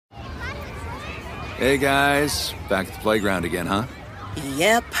Hey, guys. Back at the playground again, huh?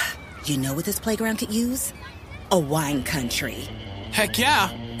 Yep. You know what this playground could use? A wine country. Heck yeah,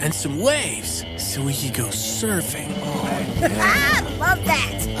 and some waves, so we could go surfing. Oh, yeah. Ah, love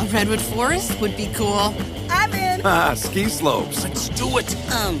that. A redwood forest would be cool. I'm in. Ah, ski slopes. Let's do it.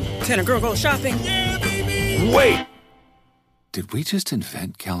 Can a girl go shopping? Yeah, baby. Wait! Did we just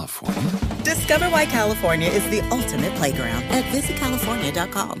invent California? Discover why California is the ultimate playground at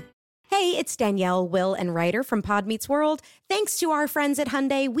visitcalifornia.com. Hey, it's Danielle, Will, and Ryder from Pod Meets World. Thanks to our friends at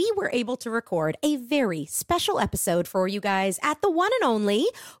Hyundai, we were able to record a very special episode for you guys at the one and only,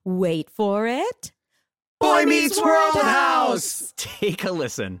 wait for it, Boy Meets World House! Take a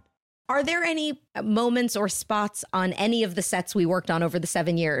listen. Are there any moments or spots on any of the sets we worked on over the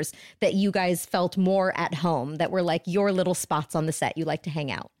 7 years that you guys felt more at home, that were like your little spots on the set you like to hang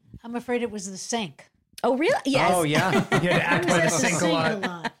out? I'm afraid it was the sink. Oh, really? Yes. Oh, yeah. You had to act by the sink a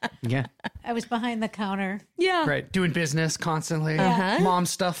lot. Yeah. I was behind the counter. Yeah. Right. Doing business constantly. Uh-huh. Mom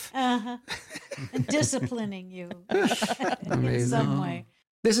stuff. And disciplining you in Amazing. some way.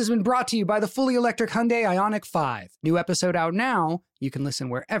 This has been brought to you by the fully electric Hyundai Ioniq 5. New episode out now. You can listen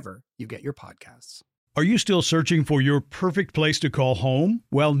wherever you get your podcasts. Are you still searching for your perfect place to call home?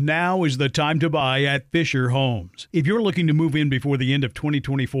 Well, now is the time to buy at Fisher Homes. If you're looking to move in before the end of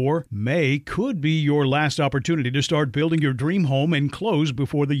 2024, May could be your last opportunity to start building your dream home and close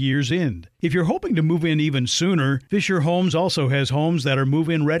before the year's end. If you're hoping to move in even sooner, Fisher Homes also has homes that are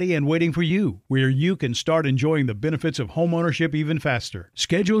move-in ready and waiting for you, where you can start enjoying the benefits of homeownership even faster.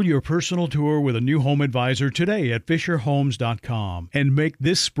 Schedule your personal tour with a new home advisor today at FisherHomes.com and make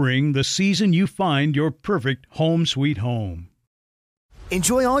this spring the season you find your perfect home sweet home.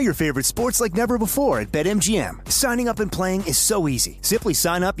 Enjoy all your favorite sports like never before at BetMGM. Signing up and playing is so easy. Simply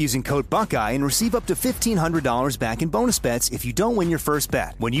sign up using code Buckeye and receive up to $1,500 back in bonus bets if you don't win your first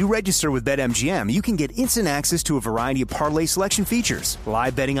bet. When you register with BetMGM, you can get instant access to a variety of parlay selection features,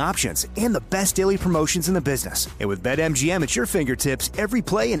 live betting options, and the best daily promotions in the business. And with BetMGM at your fingertips, every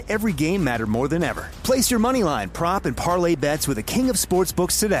play and every game matter more than ever. Place your moneyline, prop, and parlay bets with the king of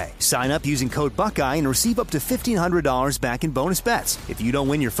sportsbooks today. Sign up using code Buckeye and receive up to $1,500 back in bonus bets if you don't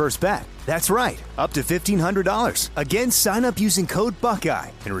win your first bet. That's right, up to $1,500. Again, sign up using code Buckeye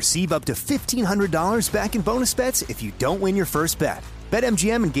and receive up to $1,500 back in bonus bets if you don't win your first bet.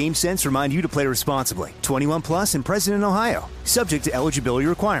 BetMGM and GameSense remind you to play responsibly. 21 plus and present in Ohio. Subject to eligibility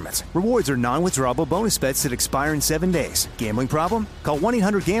requirements. Rewards are non-withdrawable bonus bets that expire in 7 days. Gambling problem? Call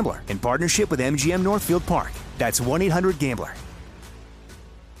 1-800-GAMBLER in partnership with MGM Northfield Park. That's 1-800-GAMBLER.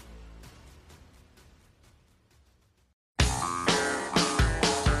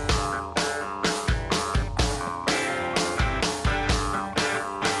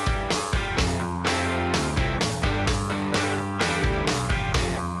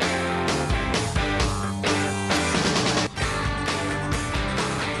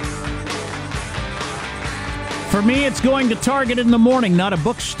 For me, it's going to Target in the morning, not a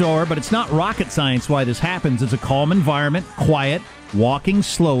bookstore, but it's not rocket science why this happens. It's a calm environment, quiet, walking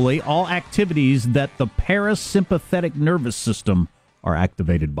slowly, all activities that the parasympathetic nervous system are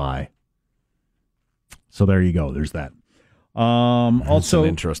activated by. So there you go. There's that. Also, an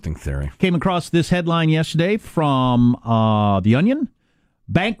interesting theory. Came across this headline yesterday from The Onion.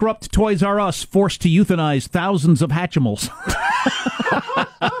 Bankrupt Toys R Us forced to euthanize thousands of Hatchimals.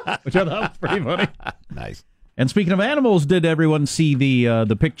 Which I thought was pretty funny. Nice. And speaking of animals, did everyone see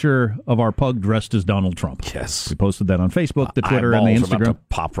the picture of our pug dressed as Donald Trump? Yes. We posted that on Facebook, the Twitter, and the Eyeballs Instagram. about to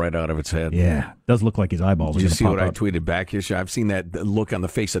pop right out of its head. Yeah, does look like his eyeballs. Did you see pop what I out. tweeted back? I've seen that look on the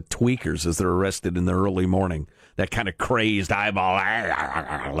face of tweakers as they're arrested in the early morning. That kind of crazed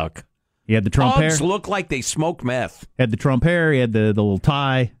eyeball look. He had the Trump Pugs hair. look like they smoke meth. Had the Trump hair. He had the little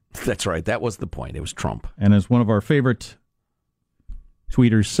tie. That's right. That was the point. It was Trump. And as one of our favorite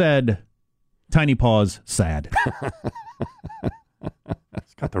tweeters said, Tiny Paws sad.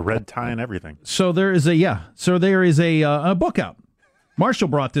 It's got the red tie and everything. So there is a book out. Marshall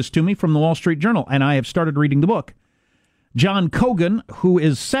brought this to me from the Wall Street Journal, and I have started reading the book. John Kogan, who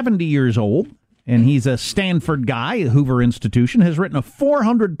is 70 years old, and he's a Stanford guy, a Hoover Institution, has written a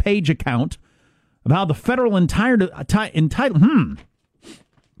 400-page account of how the federal entitlement.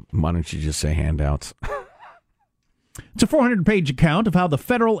 Why don't you just say handouts? It's a 400-page account of how the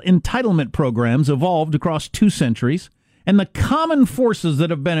federal entitlement programs evolved across 2 centuries and the common forces that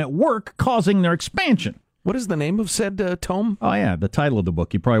have been at work causing their expansion. What is the name of said tome? Oh, yeah, the title of the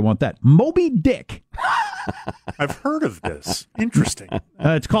book. You probably want that. Moby Dick. I've heard of this. Interesting.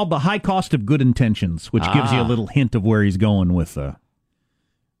 It's called The High Cost of Good Intentions, which gives you a little hint of where he's going with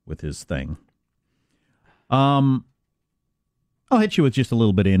his thing. I'll hit you with just a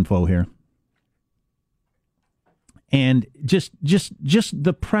little bit of info here. And just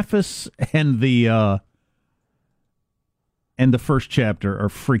the preface and the first chapter are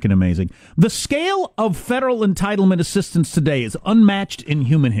freaking amazing. The scale of federal entitlement assistance today is unmatched in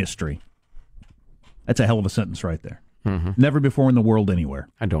human history. That's a hell of a sentence right there. Mm-hmm. Never before in the world anywhere.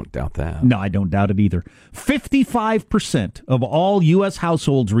 I don't doubt that. No, I don't doubt it either. 55% of all U.S.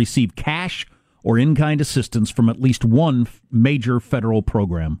 households receive cash or in-kind assistance from at least one major federal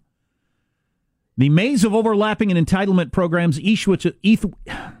program. The maze of overlapping and entitlement programs, I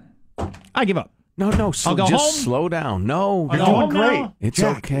give up. No, I'll go home. Slow down. No, You're doing great. It's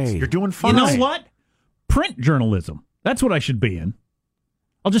Yeah, okay. You're doing fine. You know what? Print journalism. That's what I should be in.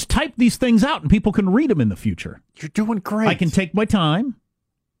 I'll just type these things out and people can read them in the future. You're doing great. I can take my time.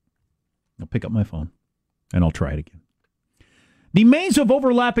 I'll pick up my phone and I'll try it again. The maze of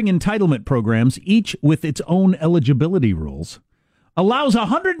overlapping entitlement programs, each with its own eligibility rules, allows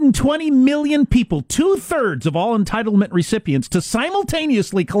 120 million people, 2/3 of all entitlement recipients, to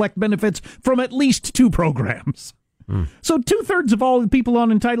simultaneously collect benefits from at least two programs. So 2/3 of all the people on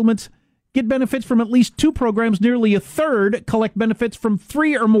entitlements get benefits from at least two programs. Nearly a third collect benefits from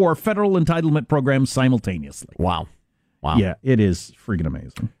three or more federal entitlement programs simultaneously. Wow. Yeah, it is freaking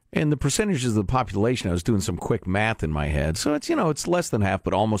amazing. And the percentages of the population, I was doing some quick math in my head. So it's, it's less than half,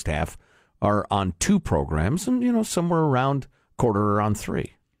 but almost half are on two programs and, somewhere around quarter are on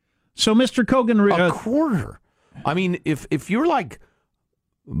three. So Mr. Kogan... a quarter. I mean, if you're like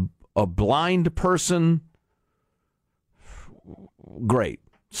a blind person, great.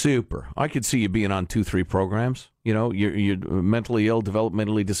 Super. I could see you being on 2-3 programs. You're mentally ill,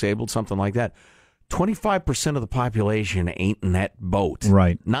 developmentally disabled, something like that. 25% of the population ain't in that boat.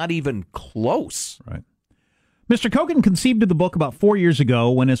 Right. Not even close. Right. Mr. Kogan conceived of the book about 4 years ago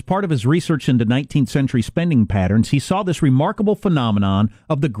when, as part of his research into 19th century spending patterns, he saw this remarkable phenomenon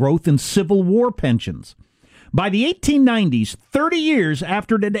of the growth in Civil War pensions. By the 1890s, 30 years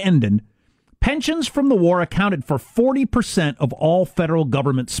after it had ended, pensions from the war accounted for 40% of all federal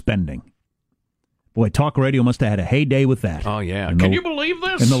government spending. Boy, talk radio must have had a heyday with that. Oh, yeah. Can you believe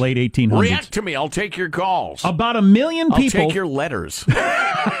this? In the late 1800s. React to me. I'll take your calls. About 1 million people... I'll take your letters.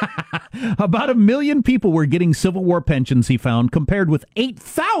 About 1 million people were getting Civil War pensions, he found, compared with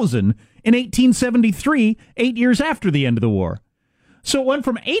 8,000 in 1873, 8 years after the end of the war. So it went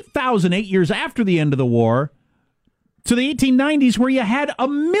from 8,000 8 years after the end of the war to the 1890s, where you had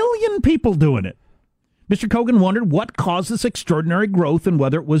 1 million people doing it. Mr. Kogan wondered what caused this extraordinary growth and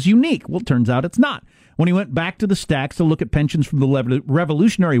whether it was unique. Well, it turns out it's not. When he went back to the stacks to look at pensions from the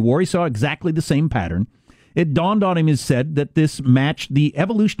Revolutionary War, he saw exactly the same pattern. It dawned on him, he said, that this matched the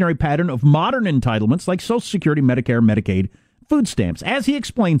evolutionary pattern of modern entitlements like Social Security, Medicare, Medicaid, food stamps. As he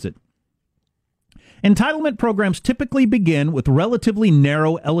explains it, entitlement programs typically begin with relatively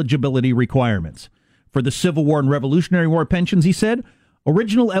narrow eligibility requirements. For the Civil War and Revolutionary War pensions, he said,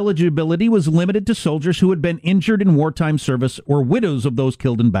 original eligibility was limited to soldiers who had been injured in wartime service or widows of those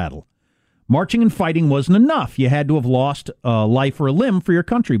killed in battle. Marching and fighting wasn't enough. You had to have lost a life or a limb for your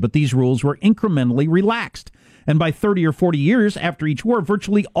country, but these rules were incrementally relaxed. And by 30 or 40 years after each war,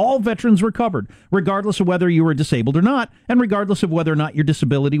 virtually all veterans were covered, regardless of whether you were disabled or not, and regardless of whether or not your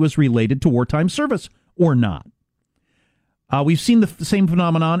disability was related to wartime service or not. We've seen the same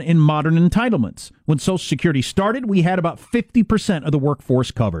phenomenon in modern entitlements. When Social Security started, we had about 50% of the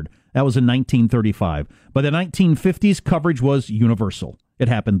workforce covered. That was in 1935. By the 1950s, coverage was universal. It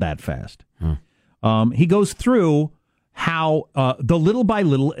happened that fast. He goes through how the little by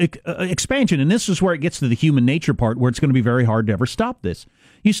little expansion, and this is where it gets to the human nature part, where it's going to be very hard to ever stop this.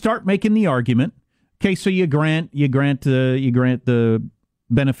 You start making the argument. Okay, so you grant the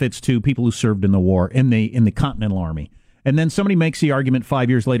benefits to people who served in the war in the Continental Army. And then somebody makes the argument 5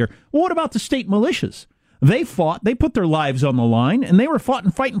 years later, well, what about the state militias? They fought, they put their lives on the line, and they were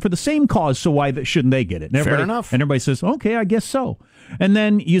fighting for the same cause, so why shouldn't they get it? Fair enough. And everybody says, okay, I guess so. And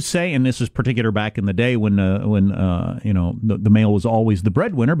then you say, and this is particular back in the day when the male was always the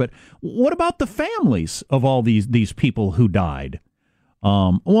breadwinner, but what about the families of all these people who died?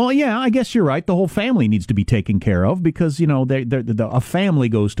 Well, yeah, I guess you're right. The whole family needs to be taken care of because, a family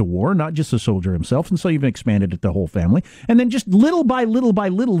goes to war, not just a soldier himself. And so you've expanded it to the whole family. And then just little by little by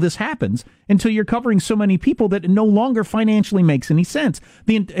little, this happens until you're covering so many people that it no longer financially makes any sense.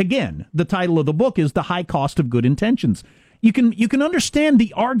 Again, the title of the book is The High Cost of Good Intentions. You can understand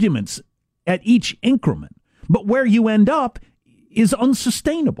the arguments at each increment, but where you end up is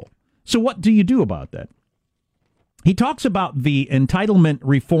unsustainable. So what do you do about that? He talks about the Entitlement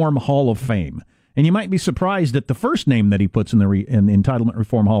Reform Hall of Fame, and you might be surprised at the first name that he puts in the Entitlement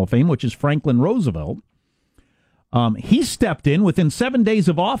Reform Hall of Fame, which is Franklin Roosevelt. He stepped in within 7 days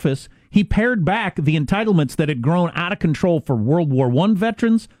of office. He pared back the entitlements that had grown out of control for World War I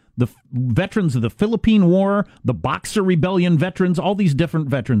veterans, the veterans of the Philippine War, the Boxer Rebellion veterans, all these different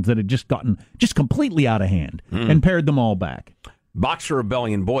veterans that had just gotten completely out of hand, and pared them all back. Boxer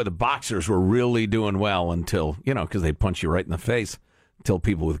Rebellion, boy, the boxers were really doing well until, because they'd punch you right in the face until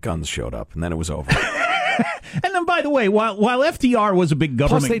people with guns showed up, and then it was over. And then, by the way, while FDR was a big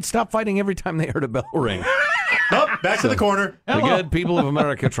government... Plus, they'd stop fighting every time they heard a bell ring. Back to the corner. The good people of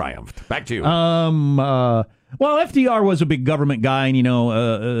America triumphed. Back to you. Well, FDR was a big government guy,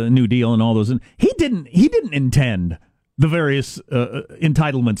 and New Deal and all those, and he didn't intend the various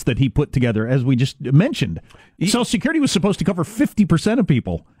entitlements that he put together, as we just mentioned. Social Security was supposed to cover 50% of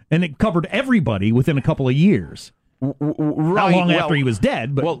people, and it covered everybody within a couple of years. Right. How long after he was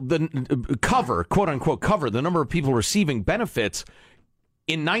dead? But. Well, the cover, quote unquote cover, the number of people receiving benefits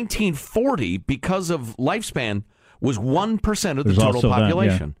in 1940 because of lifespan was 1% of the total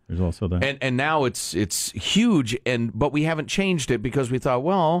population. That, yeah. There's also that. And now it's huge, but we haven't changed it because we thought,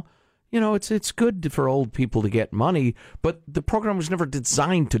 well, it's good for old people to get money, but the program was never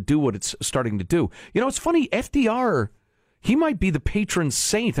designed to do what it's starting to do. It's funny, FDR, he might be the patron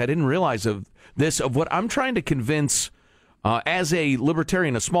saint. I didn't realize of what I'm trying to convince as a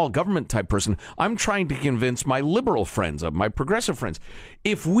libertarian, a small government type person. I'm trying to convince my liberal friends, my progressive friends,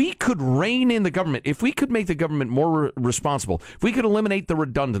 if we could rein in the government, if we could make the government more responsible, if we could eliminate the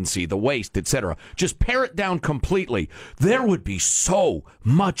redundancy, the waste, etc., just pare it down completely, there would be so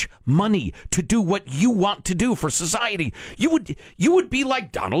much money to do what you want to do for society. You would be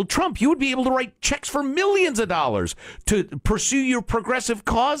like Donald Trump. You would be able to write checks for millions of dollars to pursue your progressive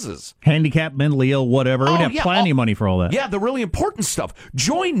causes. Handicapped, mentally ill, whatever. We'd have plenty of money for all that. Yeah, the really important stuff.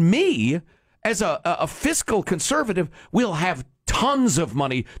 Join me as a fiscal conservative. We'll have tons of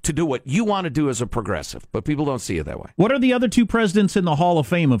money to do what you want to do as a progressive, but people don't see it that way. What are the other two presidents in the Hall of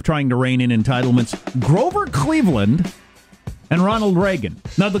Fame of trying to rein in entitlements? Grover Cleveland and Ronald Reagan.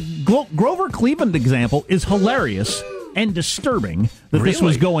 Now, the Grover Cleveland example is hilarious and disturbing that this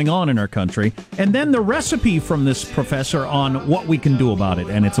was going on in our country. And then the recipe from this professor on what we can do about it,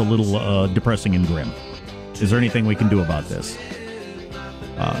 and it's a little depressing and grim. Is there anything we can do about this?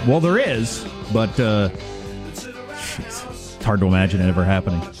 Well, there is, but it's hard to imagine it ever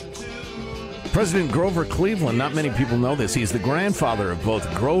happening. President Grover Cleveland, not many people know this. He's the grandfather of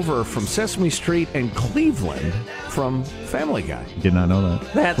both Grover from Sesame Street and Cleveland from Family Guy. Did not know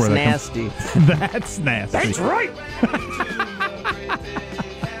that. That's nasty. That's nasty. That's right.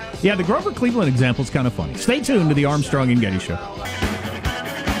 Yeah, the Grover Cleveland example is kind of funny. Stay tuned to the Armstrong and Getty Show.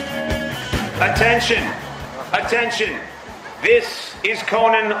 Attention. Attention. This is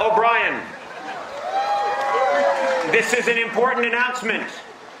Conan O'Brien. This is an important announcement.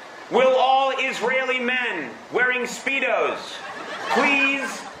 Will all Israeli men wearing Speedos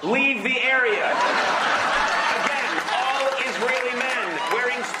please leave the area? Again, all Israeli men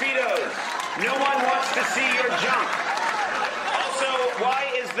wearing Speedos. No one wants to see your junk. Also,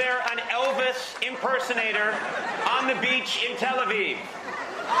 why is there an Elvis impersonator on the beach in Tel Aviv?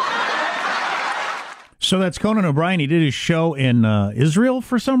 So that's Conan O'Brien. He did his show in Israel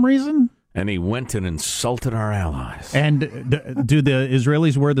for some reason. And he went and insulted our allies. And do the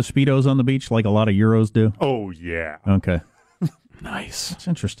Israelis wear the Speedos on the beach like a lot of Euros do? Oh, yeah. Okay. Nice. That's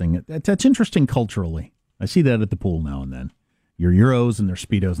interesting. That's interesting culturally. I see that at the pool now and then. Your Euros and their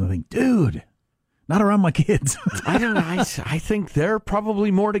Speedos, and I think, dude, not around my kids. I don't know. I think they're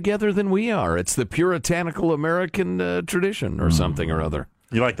probably more together than we are. It's the puritanical American tradition or something or other.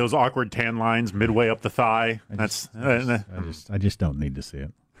 You like those awkward tan lines midway up the thigh? I just don't need to see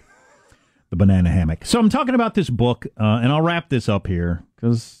it. The banana hammock. So I'm talking about this book, and I'll wrap this up here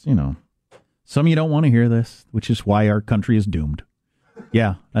because, some of you don't want to hear this, which is why our country is doomed.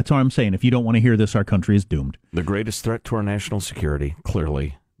 Yeah, that's what I'm saying. If you don't want to hear this, our country is doomed. The greatest threat to our national security,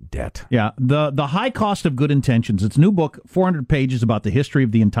 clearly, debt. Yeah, the high cost of good intentions. It's a new book, 400 pages about the history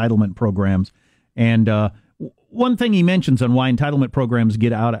of the entitlement programs. And one thing he mentions on why entitlement programs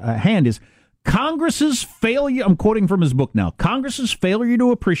get out of hand is Congress's failure, I'm quoting from his book now, Congress's failure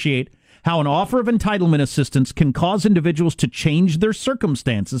to appreciate how an offer of entitlement assistance can cause individuals to change their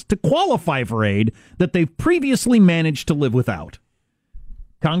circumstances to qualify for aid that they've previously managed to live without.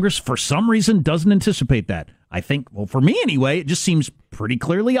 Congress, for some reason, doesn't anticipate that. I think, well, for me anyway, it just seems pretty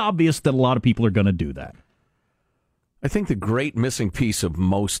clearly obvious that a lot of people are going to do that. I think the great missing piece of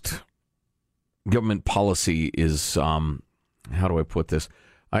most government policy is, how do I put this?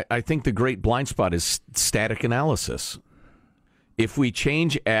 I think the great blind spot is static analysis. If we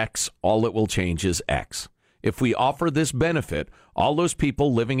change X, all it will change is X. If we offer this benefit, all those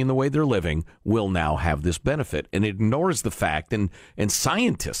people living in the way they're living will now have this benefit. And it ignores the fact, and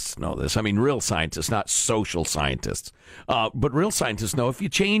scientists know this. I mean, real scientists, not social scientists. But real scientists know if you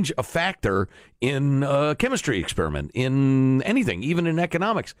change a factor in a chemistry experiment, in anything, even in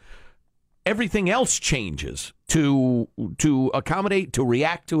economics, everything else changes to accommodate, to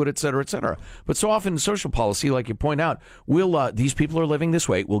react to it, et cetera, et cetera. But so often in social policy, like you point out, these people are living this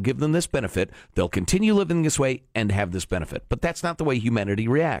way. We'll give them this benefit. They'll continue living this way and have this benefit. But that's not the way humanity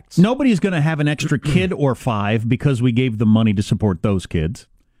reacts. Nobody's going to have an extra kid or 5 because we gave them money to support those kids,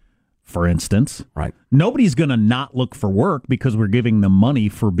 for instance. Right. Nobody's going to not look for work because we're giving them money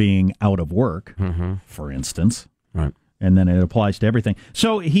for being out of work, for instance. Right. And then it applies to everything.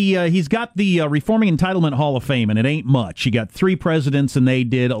 So he's got the Reforming Entitlement Hall of Fame, and it ain't much. You got 3 presidents, and they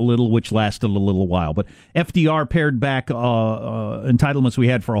did a little, which lasted a little while. But FDR pared back entitlements we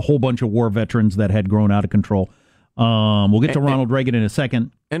had for a whole bunch of war veterans that had grown out of control. We'll get to Ronald Reagan in a second.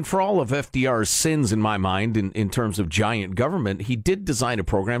 And for all of FDR's sins, in my mind, in terms of giant government, he did design a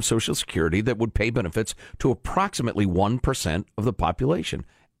program, Social Security, that would pay benefits to approximately 1% of the population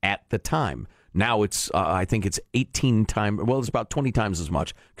at the time. Now it's, I think it's 18 times, well, it's about 20 times as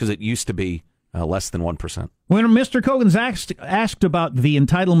much, because it used to be less than 1%. When Mr. Kogan's asked about the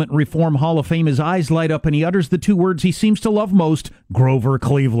Entitlement Reform Hall of Fame, his eyes light up and he utters the 2 words he seems to love most, Grover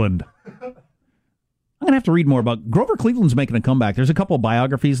Cleveland. I'm going to have to read more about Grover Cleveland's making a comeback. There's a couple of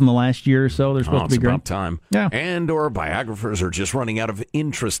biographies in the last year or so. They're supposed to be great. It's about time. Yeah. And or biographers are just running out of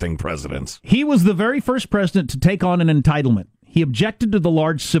interesting presidents. He was the very first president to take on an entitlement. He objected to the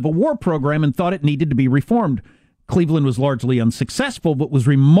large Civil War program and thought it needed to be reformed. Cleveland was largely unsuccessful, but was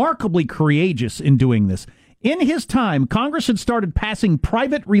remarkably courageous in doing this. In his time, Congress had started passing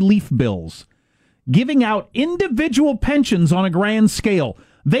private relief bills, giving out individual pensions on a grand scale.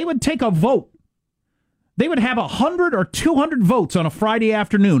 They would take a vote. They would have 100 or 200 votes on a Friday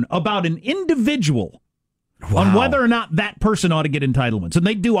afternoon about an individual on whether or not that person ought to get entitlements. And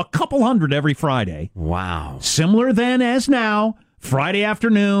they'd do a couple hundred every Friday. Wow. Similar then as now. Friday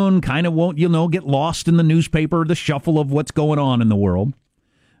afternoon kind of won't, get lost in the newspaper, the shuffle of what's going on in the world.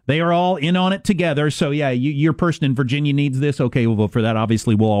 They are all in on it together. So, yeah, your person in Virginia needs this. Okay, we'll vote for that.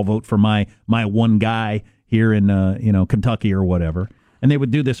 Obviously, we'll all vote for my one guy here in, Kentucky or whatever. And they would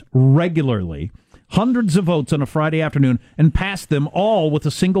do this regularly. Hundreds of votes on a Friday afternoon and pass them all with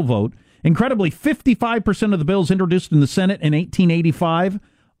a single vote. Incredibly, 55% of the bills introduced in the Senate in 1885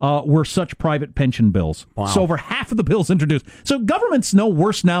 were such private pension bills. Wow. So over half of the bills introduced. So government's no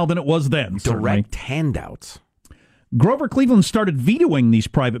worse now than it was then. Direct handouts. Grover Cleveland started vetoing these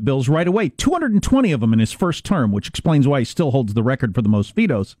private bills right away, 220 of them in his first term, which explains why he still holds the record for the most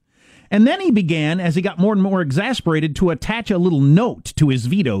vetoes. And then he began, as he got more and more exasperated, to attach a little note to his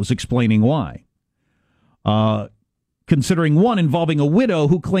vetoes explaining why. Considering one involving a widow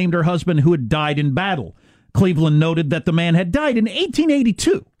who claimed her husband who had died in battle. Cleveland noted that the man had died in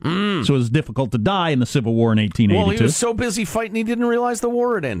 1882. So it was difficult to die in the Civil War in 1882. Well, he was so busy fighting he didn't realize the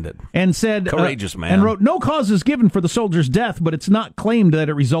war had ended. And said, courageous man. And wrote, no cause is given for the soldier's death, but it's not claimed that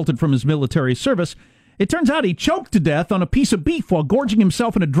it resulted from his military service. It turns out he choked to death on a piece of beef while gorging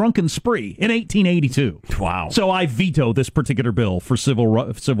himself in a drunken spree in 1882. Wow. So I veto this particular bill for Civil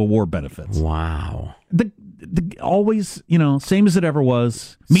War benefits. Wow. The always, same as it ever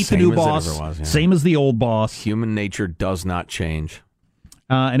was. Meet the new boss. Same as the old boss. Human nature does not change.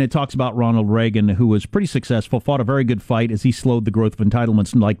 And it talks about Ronald Reagan, who was pretty successful, fought a very good fight as he slowed the growth of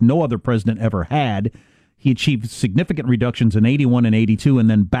entitlements like no other president ever had. He achieved significant reductions in 81 and 82 and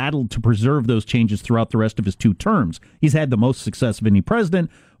then battled to preserve those changes throughout the rest of his 2 terms. He's had the most success of any president,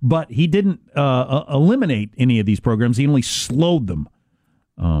 but he didn't eliminate any of these programs. He only slowed them.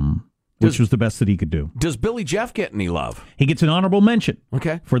 Which was the best that he could do. Does Billy Jeff get any love? He gets an honorable mention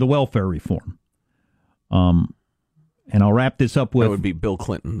for the welfare reform. And I'll wrap this up with... That would be Bill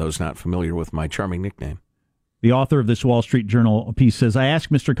Clinton, those not familiar with my charming nickname. The author of this Wall Street Journal piece says, I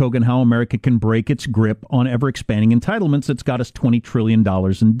asked Mr. Kogan how America can break its grip on ever-expanding entitlements that's got us $20 trillion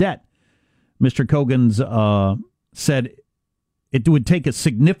in debt. Mr. Kogan's said it would take a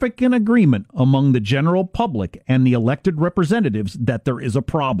significant agreement among the general public and the elected representatives that there is a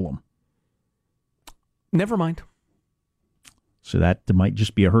problem. Never mind. So that might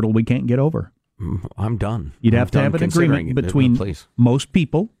just be a hurdle we can't get over. I'm done. You'd have to have an agreement between most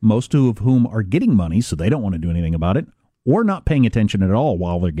people, most of whom are getting money, so they don't want to do anything about it, or not paying attention at all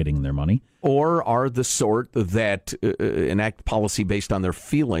while they're getting their money. Or are the sort that enact policy based on their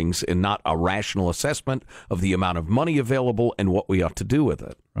feelings and not a rational assessment of the amount of money available and what we ought to do with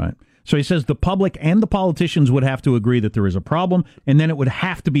it. Right. So he says the public and the politicians would have to agree that there is a problem, and then it would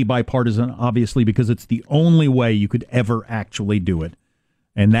have to be bipartisan, obviously, because it's the only way you could ever actually do it.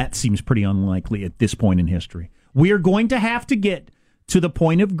 And that seems pretty unlikely at this point in history. We are going to have to get to the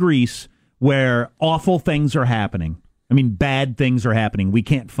point of Greece where awful things are happening. I mean, bad things are happening. We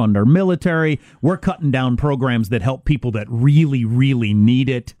can't fund our military. We're cutting down programs that help people that really, really need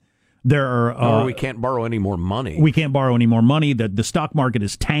it. There are, or we can't borrow any more money. We can't borrow any more money. The stock market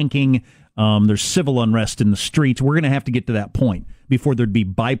is tanking. There's civil unrest in the streets. We're going to have to get to that point before there'd be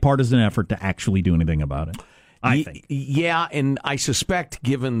bipartisan effort to actually do anything about it, I think. Yeah, and I suspect,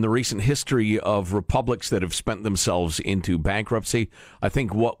 given the recent history of republics that have spent themselves into bankruptcy, I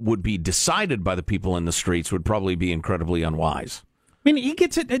think what would be decided by the people in the streets would probably be incredibly unwise. I mean, he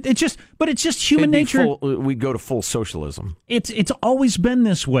gets it. It's just human nature. We'd go to full socialism. It's always been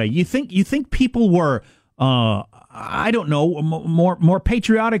this way. You think people were, I don't know, more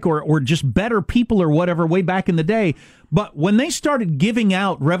patriotic or just better people or whatever way back in the day. But when they started giving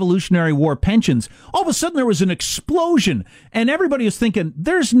out Revolutionary War pensions, all of a sudden there was an explosion, and everybody was thinking,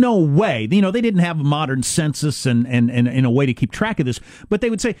 "There's no way." You know, they didn't have a modern census and a way to keep track of this, but they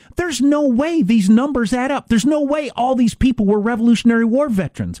would say, "There's no way these numbers add up. There's no way all these people were Revolutionary War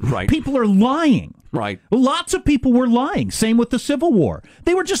veterans." Right? People are lying. Right. Lots of people were lying. Same with the Civil War.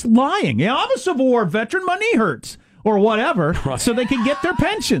 They were just lying. Yeah, I'm a Civil War veteran. My knee hurts. Or whatever, so they could get their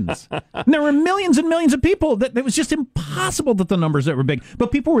pensions. And there were millions and millions of people that it was just impossible that the numbers that were big.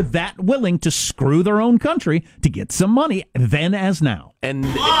 But people were that willing to screw their own country to get some money, then as now. And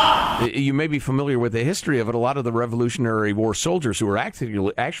you may be familiar with the history of it. A lot of the Revolutionary War soldiers who were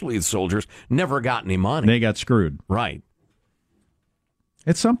actually the soldiers never got any money. They got screwed. Right.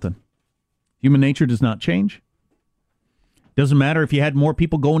 It's something. Human nature does not change. Doesn't matter if you had more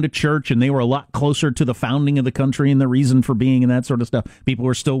people going to church and they were a lot closer to the founding of the country and the reason for being and that sort of stuff. People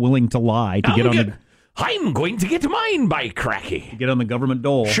were still willing to lie to get on the... I'm going to get mine by cracky. Get on the government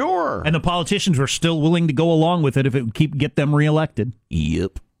dole. Sure. And the politicians were still willing to go along with it if it would get them reelected.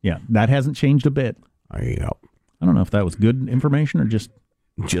 Yep. Yeah, that hasn't changed a bit. Yep. I don't know if that was good information or just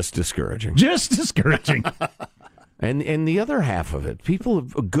discouraging. Just discouraging. And the other half of it, people,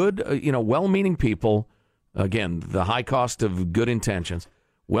 good, well-meaning people... Again, the high cost of good intentions.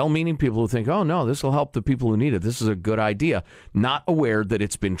 Well-meaning people who think, oh, no, this will help the people who need it. This is a good idea. Not aware that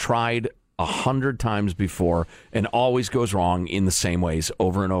it's been tried 100 times before and always goes wrong in the same ways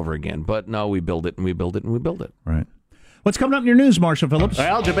over and over again. But no, we build it and we build it and we build it. Right. What's coming up in your news, Marshall Phillips?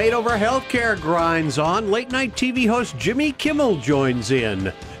 Well, debate over health care grinds on. Late-night TV host Jimmy Kimmel joins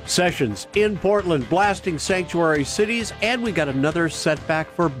in. Sessions in Portland blasting sanctuary cities, and we got another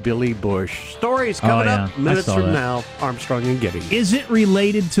setback for Billy Bush. Stories coming up minutes from now. Armstrong and Getty. Is it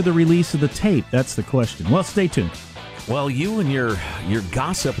related to the release of the tape? That's the question. Well, stay tuned. Well, you and your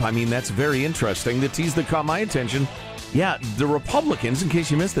gossip, I mean, that's very interesting. The tease that caught my attention, yeah, the Republicans, in case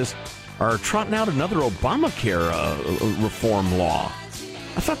you missed this, are trotting out another Obamacare reform law.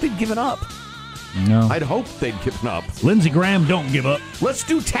 I thought they'd given up. No. I'd hoped they'd given up. Lindsey Graham don't give up. Let's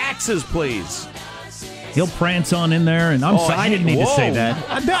do taxes, please. He'll prance on in there, and I didn't need to say that.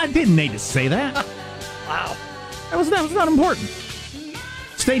 I didn't need to say that. Wow. That was not important.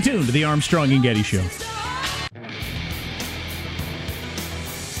 Stay tuned to the Armstrong and Getty Show.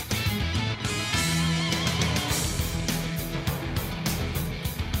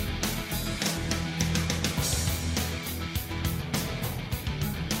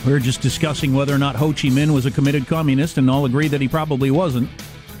 We were just discussing whether or not Ho Chi Minh was a committed communist, and all agree that he probably wasn't.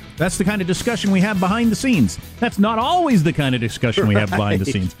 That's the kind of discussion we have behind the scenes. That's not always the kind of discussion we have behind the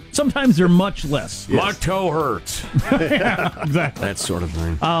scenes. Sometimes they're much less. Yes. My toe hurts. Yeah, exactly. That sort of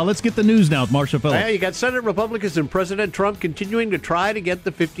thing. Let's get the news now with Marshall Phillips. You got Senate Republicans and President Trump continuing to try to get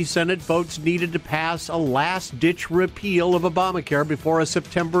the 50 Senate votes needed to pass a last-ditch repeal of Obamacare before a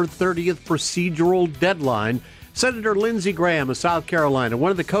September 30th procedural deadline. Senator Lindsey Graham of South Carolina,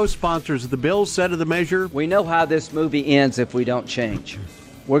 one of the co-sponsors of the bill, said of the measure, "We know how this movie ends if we don't change.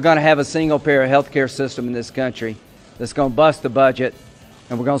 We're going to have a single-payer health care system in this country that's going to bust the budget,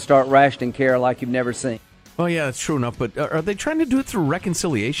 and we're going to start rationing care like you've never seen." Well, yeah, that's true enough, but are they trying to do it through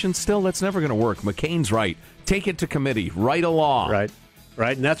reconciliation still? That's never going to work. McCain's right. Take it to committee. Write a law. Right,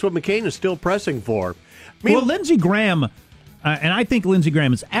 and that's what McCain is still pressing for. Well, Lindsey Graham... and I think Lindsey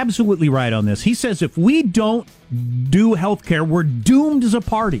Graham is absolutely right on this. He says if we don't do health care, we're doomed as a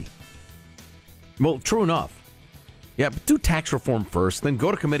party. Well, true enough. Yeah, but do tax reform first, then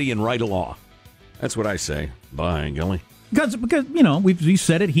go to committee and write a law. That's what I say. By golly. Because we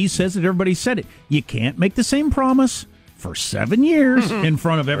said it, he says it, everybody said it. You can't make the same promise for 7 years in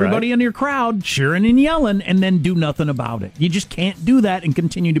front of everybody in your crowd, cheering and yelling, and then do nothing about it. You just can't do that and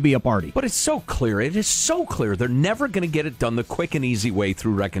continue to be a party. But it's so clear. It is so clear. They're never going to get it done the quick and easy way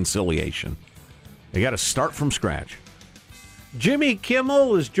through reconciliation. They got to start from scratch. Jimmy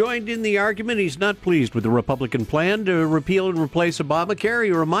Kimmel has joined in the argument. He's not pleased with the Republican plan to repeal and replace Obamacare.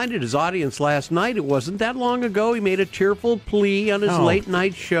 He reminded his audience last night it wasn't that long ago he made a tearful plea on his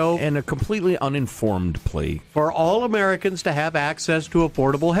late-night show. And a completely uninformed plea. For all Americans to have access to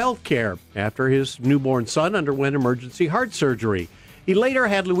affordable health care after his newborn son underwent emergency heart surgery. He later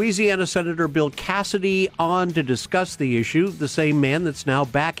had Louisiana Senator Bill Cassidy on to discuss the issue, the same man that's now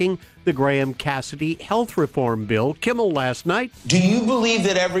backing the Graham Cassidy health reform bill. Kimmel last night. Do you believe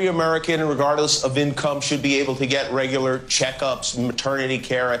that every American, regardless of income, should be able to get regular checkups, maternity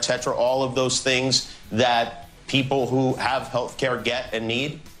care, etc., all of those things that people who have health care get and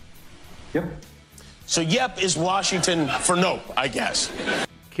need? Yep. So yep is Washington for nope, I guess.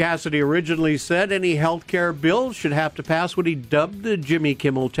 Cassidy originally said any health care bill should have to pass what he dubbed the Jimmy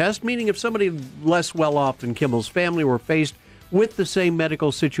Kimmel test, meaning if somebody less well off than Kimmel's family were faced with the same medical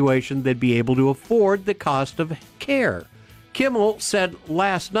situation, they'd be able to afford the cost of care. Kimmel said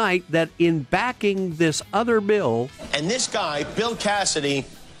last night that in backing this other bill... And this guy, Bill Cassidy,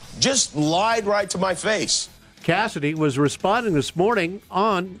 just lied right to my face. Cassidy was responding this morning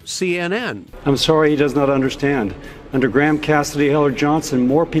on CNN. I'm sorry he does not understand. Under Graham Cassidy, Heller Johnson,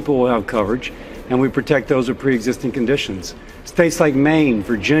 more people will have coverage, and we protect those with pre-existing conditions. States like Maine,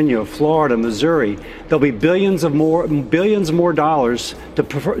 Virginia, Florida, Missouri, there'll be billions more dollars to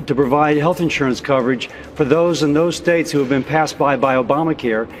provide health insurance coverage for those in those states who have been passed by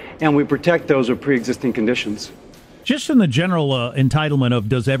Obamacare, and we protect those with pre-existing conditions. Just in the general entitlement of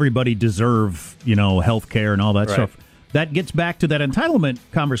does everybody deserve, health care and all that stuff, that gets back to that entitlement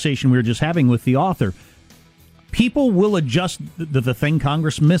conversation we were just having with the author. People will adjust, the thing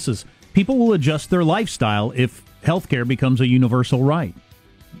Congress misses, people will adjust their lifestyle if health care becomes a universal right.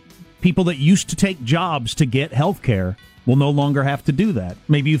 People that used to take jobs to get health care will no longer have to do that.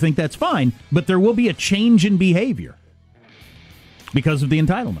 Maybe you think that's fine, but there will be a change in behavior because of the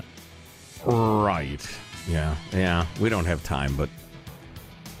entitlement. Right. Yeah. We don't have time, but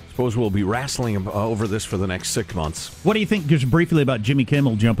I suppose we'll be wrestling over this for the next 6 months. What do you think, just briefly, about Jimmy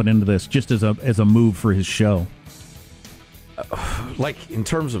Kimmel jumping into this just as a move for his show? Like in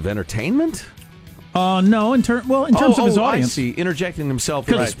terms of entertainment? No, in terms of his audience. I see. Interjecting himself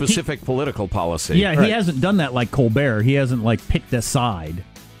in a specific political policy. Yeah, he hasn't done that like Colbert. He hasn't picked a side.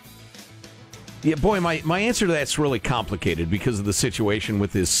 Yeah, boy, my answer to that's really complicated because of the situation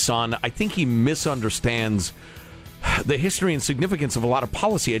with his son. I think he misunderstands the history and significance of a lot of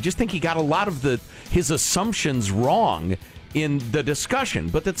policy. I just think he got a lot of his assumptions wrong in the discussion.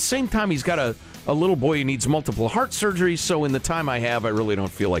 But at the same time, he's got a little boy who needs multiple heart surgeries, so in the time I have, I really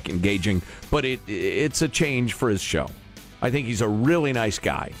don't feel like engaging. But it's a change for his show. I think he's a really nice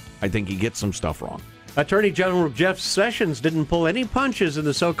guy. I think he gets some stuff wrong. Attorney General Jeff Sessions didn't pull any punches in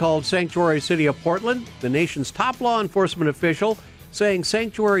the so-called sanctuary city of Portland, the nation's top law enforcement official, saying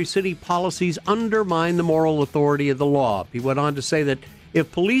sanctuary city policies undermine the moral authority of the law. He went on to say that if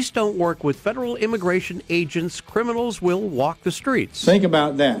police don't work with federal immigration agents, criminals will walk the streets. Think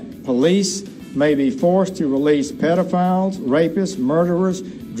about that. Police may be forced to release pedophiles, rapists, murderers,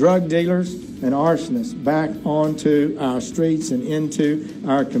 drug dealers, and arsonists back onto our streets and into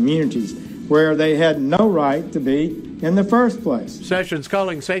our communities, where they had no right to be in the first place. Sessions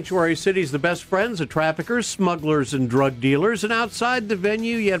calling sanctuary cities the best friends of traffickers, smugglers, and drug dealers. And outside the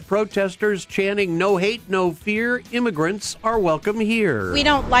venue, you had protesters chanting, "No hate, no fear. Immigrants are welcome here." We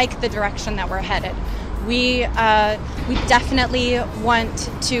don't like the direction that we're headed. We definitely want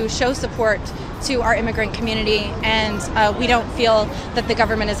to show support to our immigrant community, and we don't feel that the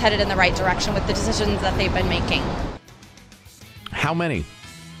government is headed in the right direction with the decisions that they've been making. How many?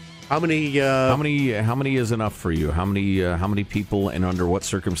 How many is enough for you? How many people, and under what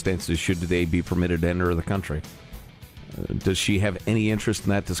circumstances should they be permitted to enter the country? Does she have any interest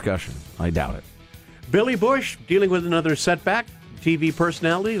in that discussion? I doubt it. Billy Bush dealing with another setback. TV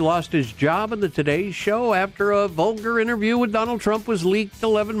personality lost his job on the Today Show after a vulgar interview with Donald Trump was leaked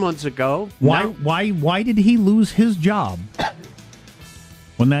 11 months ago. Why did he lose his job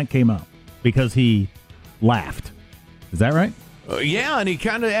when that came up? Because he laughed. Is that right? Yeah, and he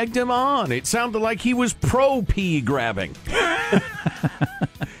kind of egged him on. It sounded like he was pro-pee grabbing.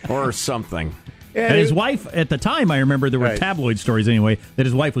 Or something. And his wife, at the time, I remember there were tabloid stories anyway, that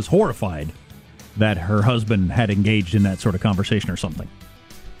his wife was horrified that her husband had engaged in that sort of conversation or something.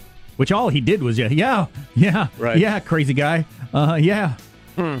 Which all he did was, yeah, crazy guy, yeah.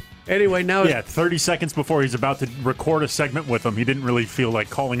 Anyway, now... Yeah, 30 seconds before he's about to record a segment with him, he didn't really feel like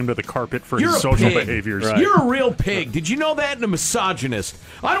calling him to the carpet for You're his a social pig. behaviors. You're a real pig. Did you know that? And a misogynist.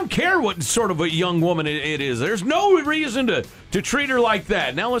 I don't care what sort of a young woman it is. There's no reason to treat her like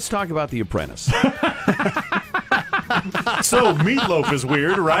that. Now let's talk about The Apprentice. So, Meatloaf is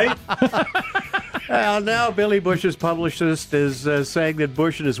weird, right? Now Billy Bush's publicist is saying that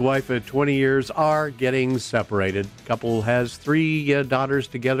Bush and his wife of 20 years are getting separated. Couple has 3 daughters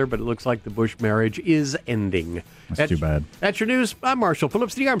together, but it looks like the Bush marriage is ending. That's too bad. That's your news. I'm Marshall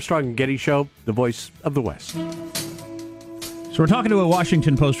Phillips, the Armstrong and Getty Show, the voice of the West. So we're talking to a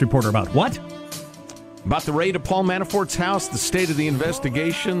Washington Post reporter about what? About the raid of Paul Manafort's house, the state of the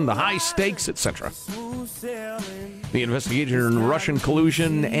investigation, the high stakes, etc. The investigation in Russian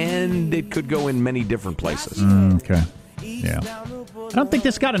collusion, and it could go in many different places. Okay. Yeah. I don't think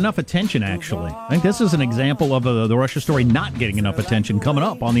this got enough attention, actually. I think this is an example of the Russia story not getting enough attention coming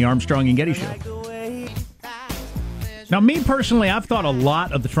up on the Armstrong and Getty Show. Now, me personally, I've thought a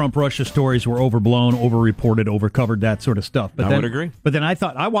lot of the Trump-Russia stories were overblown, overreported, overcovered, that sort of stuff. But I would agree. But then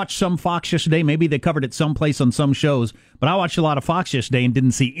I watched some Fox yesterday. Maybe they covered it someplace on some shows. But I watched a lot of Fox yesterday and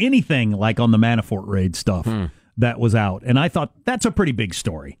didn't see anything like on the Manafort raid stuff that was out. And I thought, that's a pretty big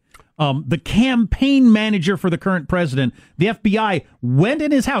story. The campaign manager for the current president, the FBI, went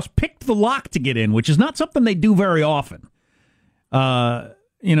in his house, picked the lock to get in, which is not something they do very often.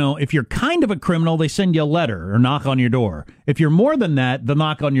 If you're kind of a criminal, they send you a letter or knock on your door. If you're more than that, they'll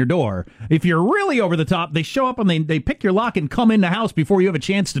knock on your door. If you're really over the top, they show up and they pick your lock and come in the house before you have a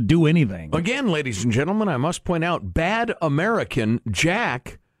chance to do anything. Again, ladies and gentlemen, I must point out, bad American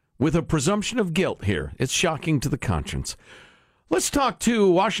Jack with a presumption of guilt here. It's shocking to the conscience. Let's talk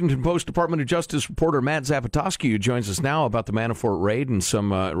to Washington Post Department of Justice reporter Matt Zapotosky, who joins us now about the Manafort raid and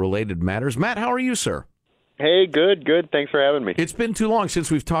some related matters. Matt, how are you, sir? Hey, good. Thanks for having me. It's been too long since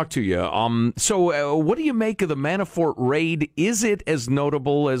we've talked to you. So what do you make of the Manafort raid? Is it as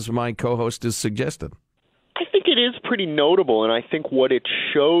notable as my co-host has suggested? I think it is pretty notable, and I think what it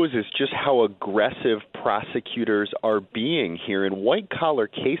shows is just how aggressive prosecutors are being here. In white-collar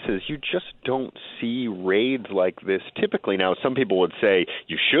cases, you just don't see raids like this typically. Now, some people would say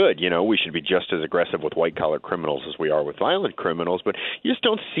you should, we should be just as aggressive with white-collar criminals as we are with violent criminals, but you just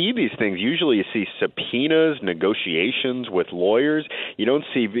don't see these things. Usually you see subpoenas, negotiations with lawyers. You don't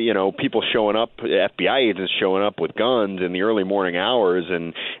see, people showing up, FBI agents showing up with guns in the early morning hours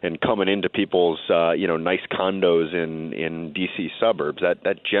and coming into people's, nice condos in D.C. suburbs.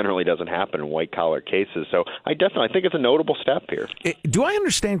 That generally doesn't happen in white-collar cases. So I think it's a notable step here. Do I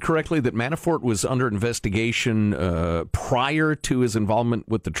understand correctly that Manafort was under investigation prior to his involvement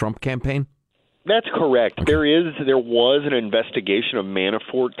with the Trump campaign? That's correct. Okay. There was an investigation of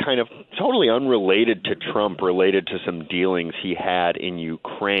Manafort, kind of totally unrelated to Trump, related to some dealings he had in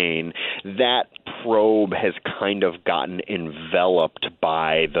Ukraine. That probe has kind of gotten enveloped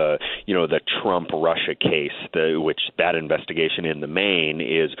by the Trump-Russia case, which that investigation in the main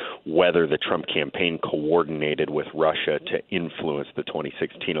is whether the Trump campaign coordinated with Russia to influence the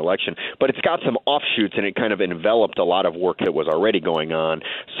 2016 election. But it's got some offshoots, and it kind of enveloped a lot of work that was already going on.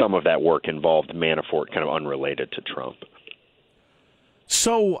 Some of that work involved Manafort, kind of unrelated to Trump.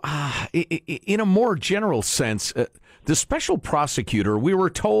 So, in a more general sense, the special prosecutor, we were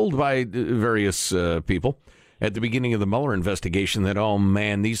told by various people at the beginning of the Mueller investigation that, oh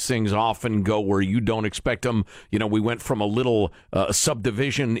man, these things often go where you don't expect them. We went from a little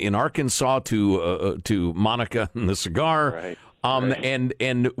subdivision in Arkansas to Monica and the cigar. Right.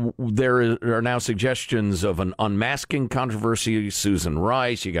 And there are now suggestions of an unmasking controversy. Susan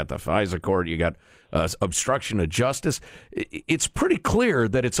Rice, you got the FISA court, you got obstruction of justice. It's pretty clear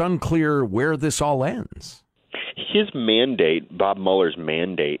that it's unclear where this all ends. His mandate, Bob Mueller's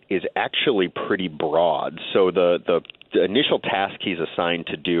mandate, is actually pretty broad. So the initial task he's assigned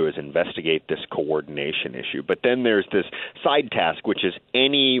to do is investigate this coordination issue. But then there's this side task, which is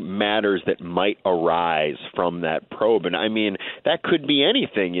any matters that might arise from that probe. And I mean, that could be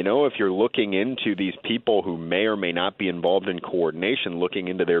anything, if you're looking into these people who may or may not be involved in coordination, looking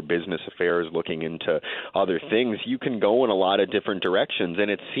into their business affairs, looking into other things, you can go in a lot of different directions.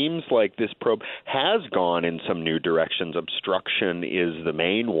 And it seems like this probe has gone in some new directions. Obstruction is the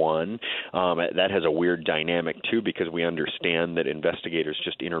main one. That has a weird dynamic, too, because we understand that investigators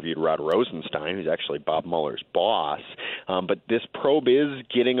just interviewed Rod Rosenstein, who's actually Bob Mueller's boss. But this probe is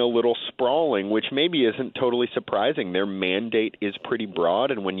getting a little sprawling, which maybe isn't totally surprising. Their mandate is pretty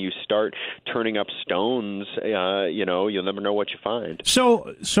broad, and when you start turning up stones, you'll never know what you find.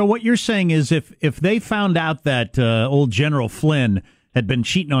 So what you're saying is if they found out that old General Flynn had been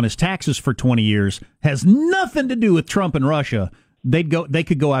cheating on his taxes for 20 years, has nothing to do with Trump and Russia, They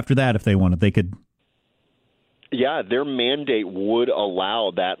could go after that if they wanted. They could. Yeah, their mandate would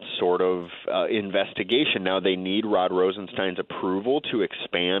allow that sort of investigation. Now, they need Rod Rosenstein's approval to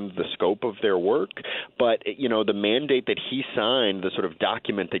expand the scope of their work. But, the mandate that he signed, the sort of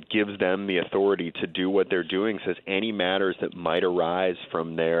document that gives them the authority to do what they're doing, says any matters that might arise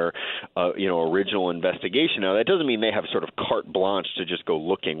from their, original investigation. Now, that doesn't mean they have sort of carte blanche to just go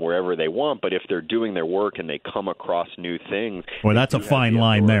looking wherever they want. But if they're doing their work and they come across new things. Boy, that's a fine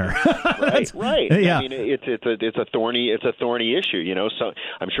line there. Right. Yeah. I mean, it's a thorny issue, So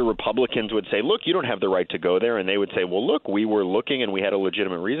I'm sure Republicans would say, look, you don't have the right to go there, and they would say, well, look, we were looking and we had a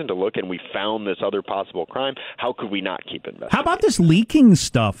legitimate reason to look, and we found this other possible crime. How could we not keep investigating? How about this leaking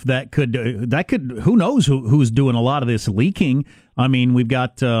stuff that could who knows who's doing a lot of this leaking? I mean, we've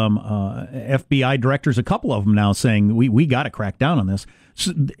got FBI directors, a couple of them now, saying we got to crack down on this.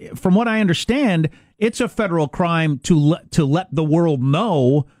 So, from what I understand, it's a federal crime to let the world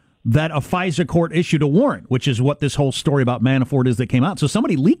know that a FISA court issued a warrant, which is what this whole story about Manafort is that came out. So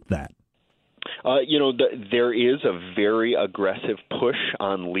somebody leaked that. There is a very aggressive push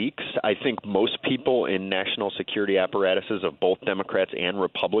on leaks. I think most people in national security apparatuses of both Democrats and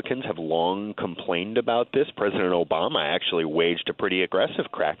Republicans have long complained about this. President Obama actually waged a pretty aggressive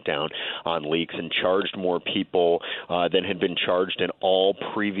crackdown on leaks and charged more people than had been charged in all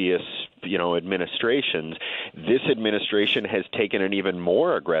previous administrations. This administration has taken an even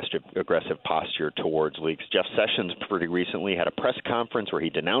more aggressive posture towards leaks. Jeff Sessions pretty recently had a press conference where he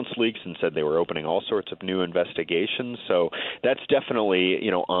denounced leaks and said they were opening all sorts of new investigations. So that's definitely,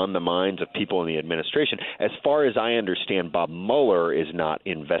 on the minds of people in the administration. As far as I understand, Bob Mueller is not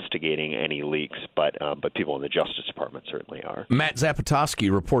investigating any leaks, but people in the Justice Department certainly are. Matt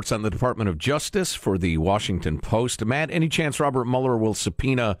Zapotosky reports on the Department of Justice for the Washington Post. Matt, any chance Robert Mueller will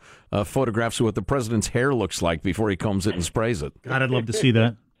subpoena photographs of what the president's hair looks like before he combs it and sprays it? God, I'd love to see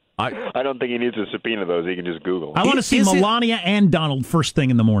that. I don't think he needs to subpoena those. He can just Google. I want to see Melania and Donald first thing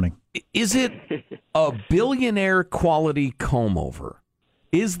in the morning. Is it a billionaire quality comb over?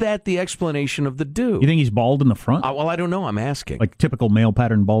 Is that the explanation of the do? You think he's bald in the front? Well, I don't know. I'm asking. Like typical male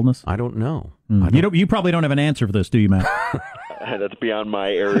pattern baldness? I don't know. You probably don't have an answer for this, do you, Matt? That's beyond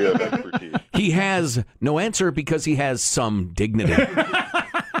my area of expertise. He has no answer because he has some dignity.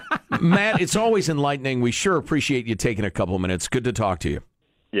 Matt, it's always enlightening. We sure appreciate you taking a couple minutes. Good to talk to you.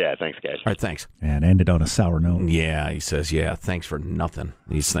 Yeah, thanks, guys. All right, thanks. And ended on a sour note. Yeah, he says, thanks for nothing.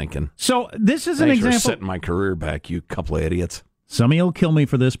 He's thinking. So this is an thanks example. for setting my career back, you couple of idiots. Some of you will kill me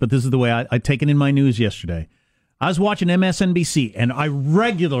for this, but this is the way I take it in my news yesterday. I was watching MSNBC, and I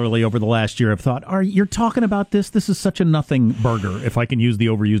regularly over the last year have thought, you're talking about this? This is such a nothing burger, if I can use the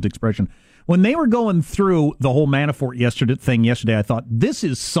overused expression. When they were going through the whole Manafort yesterday, I thought, this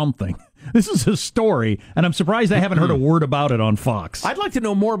is something. This is a story, and I'm surprised I haven't heard a word about it on Fox. I'd like to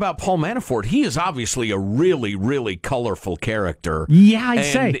know more about Paul Manafort. He is obviously a really, really colorful character. Yeah, I'd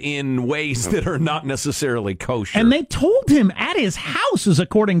say. And in ways that are not necessarily kosher. And they told him at his house, as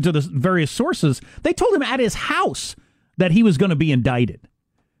according to the various sources, they told him at his house that he was going to be indicted.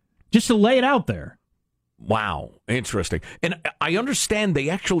 Just to lay it out there. Wow, interesting. And I understand they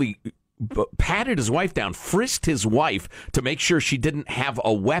actually patted his wife down, frisked his wife to make sure she didn't have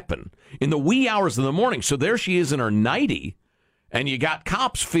a weapon in the wee hours of the morning. So there she is in her nightie, and you got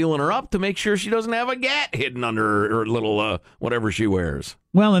cops feeling her up to make sure she doesn't have a gat hidden under her little whatever she wears.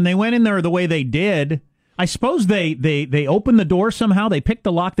 Well, and they went in there the way they did. I suppose they open the door somehow. They pick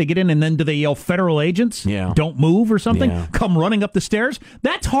the lock, they get in, and then do they yell federal agents? Yeah. Don't move or something? Yeah. Come running up the stairs?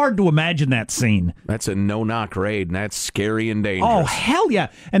 That's hard to imagine that scene. That's a no-knock raid, and that's scary and dangerous. Oh, hell yeah.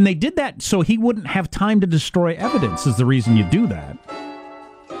 And they did that so he wouldn't have time to destroy evidence is the reason you do that.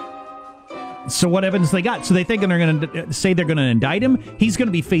 So what evidence they got? So they think they're going to say they're going to indict him. He's going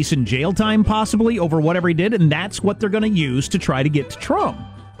to be facing jail time possibly over whatever he did, and that's what they're going to use to try to get to Trump.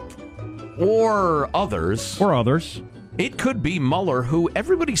 Or others. It could be Mueller, who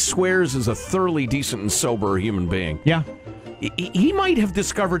everybody swears is a thoroughly decent and sober human being. Yeah. He might have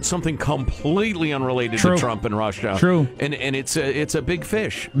discovered something completely unrelated to Trump and Russia. True. And it's a big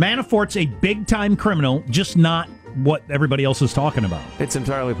fish. Manafort's a big-time criminal, just not what everybody else is talking about. It's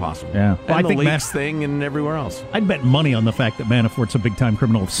entirely possible. Yeah. Well, and the leaks thing and everywhere else. I'd bet money on the fact that Manafort's a big-time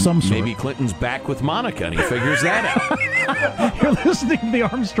criminal of some sort. Maybe Clinton's back with Monica and he figures that out. You're listening to the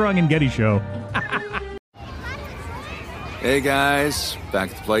Armstrong and Getty Show. Hey, guys.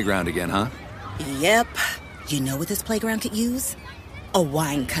 Back at the playground again, huh? Yep. You know what this playground could use? A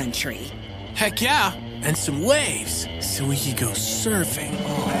wine country. Heck yeah, and some waves so we could go surfing.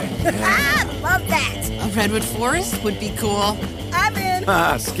 Love that. A redwood forest would be cool. I'm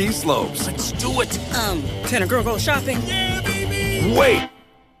in. Ski slopes. Let's do it. Can a girl go shopping? Yeah, baby. Wait!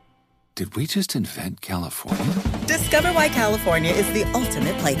 Did we just invent California? Discover why California is the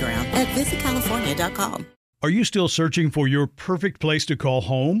ultimate playground at visitcalifornia.com. Are you still searching for your perfect place to call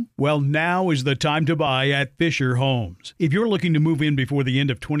home? Well, now is the time to buy at Fisher Homes. If you're looking to move in before the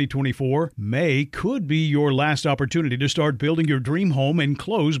end of 2024, May could be your last opportunity to start building your dream home and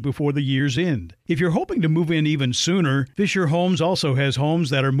close before the year's end. If you're hoping to move in even sooner, Fisher Homes also has homes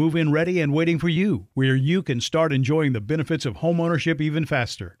that are move-in ready and waiting for you, where you can start enjoying the benefits of homeownership even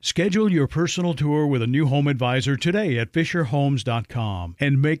faster. Schedule your personal tour with a new home advisor today at FisherHomes.com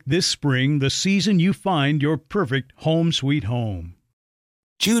and make this spring the season you find your perfect home sweet home.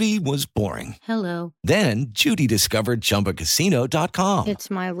 Judy was boring. Hello. Then Judy discovered ChumbaCasino.com. It's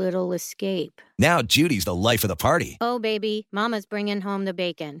my little escape. Now Judy's the life of the party. Oh, baby, mama's bringing home the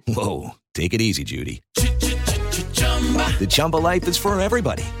bacon. Whoa, take it easy, Judy. The Chumba life is for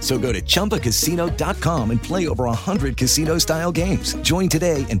everybody. So go to ChumbaCasino.com and play over 100 casino-style games. Join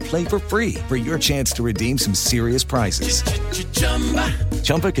today and play for free for your chance to redeem some serious prizes.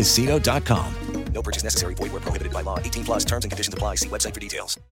 ChumbaCasino.com. No purchase necessary. Void where prohibited by law. 18 plus terms and conditions apply. See website for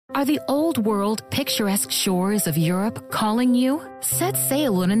details. Are the old world picturesque shores of Europe calling you? Set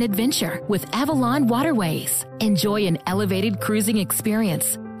sail on an adventure with Avalon Waterways. Enjoy an elevated cruising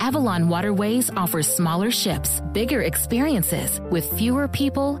experience. Avalon Waterways offers smaller ships, bigger experiences, with fewer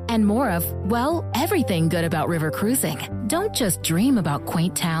people and more of, well, everything good about river cruising. Don't just dream about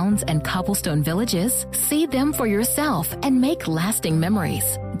quaint towns and cobblestone villages. See them for yourself and make lasting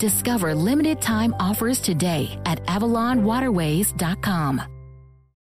memories. Discover limited time offers today at AvalonWaterways.com.